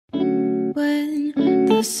When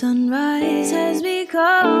the sunrise has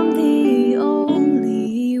become the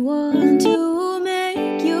only one to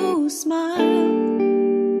make you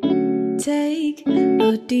smile, take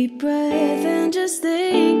a deep breath and just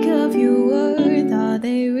think of your worth. Are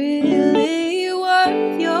they really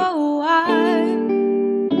worth your while?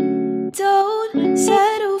 Don't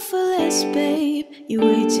settle for less, babe. You're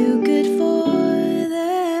way too good for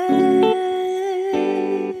that.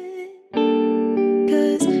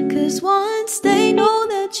 Cause once they know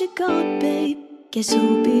that you're gone, babe, guess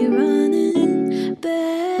who'll be running back?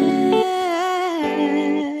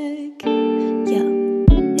 Yeah,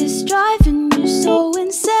 it's driving you so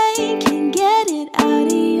insane. Can't get it out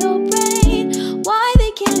of your brain. Why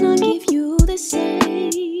they cannot give you the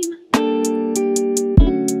same?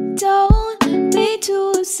 Don't be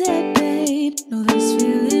too upset, babe. No, this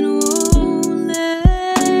feeling won't last.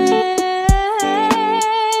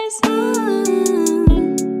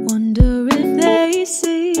 Wonder if they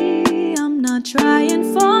see I'm not trying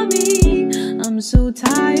for me. I'm so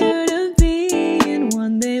tired of being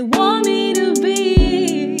one they want me to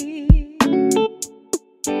be,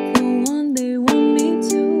 the one they want me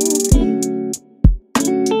to be.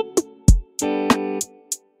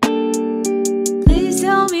 Please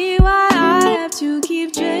tell me why I have to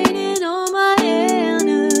keep draining all my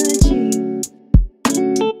energy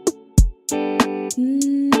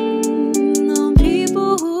on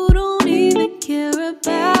people who don't even care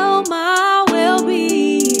about my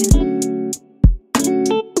well-being.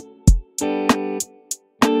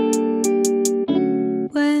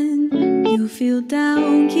 When you feel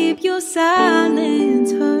down, keep your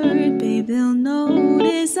silence heard, babe. They'll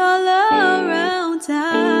notice all around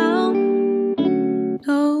town.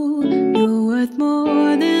 Oh, you're worth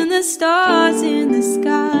more than the stars in the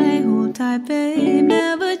sky. Hold tight, babe,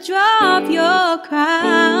 never drop your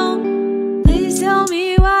crown. Please tell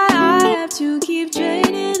me why I have to keep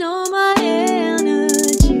draining all my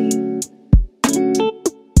energy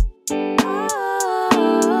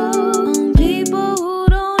on people who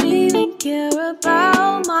don't even care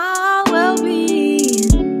about my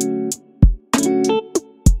well-being.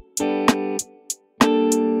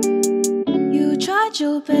 You tried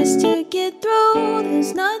your best to get through.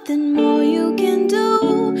 There's nothing more you can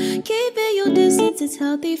do. Keeping your distance is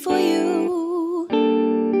healthy for you.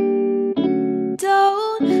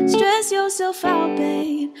 Don't stress yourself out,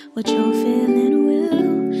 babe. What you're feeling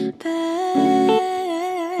will pass.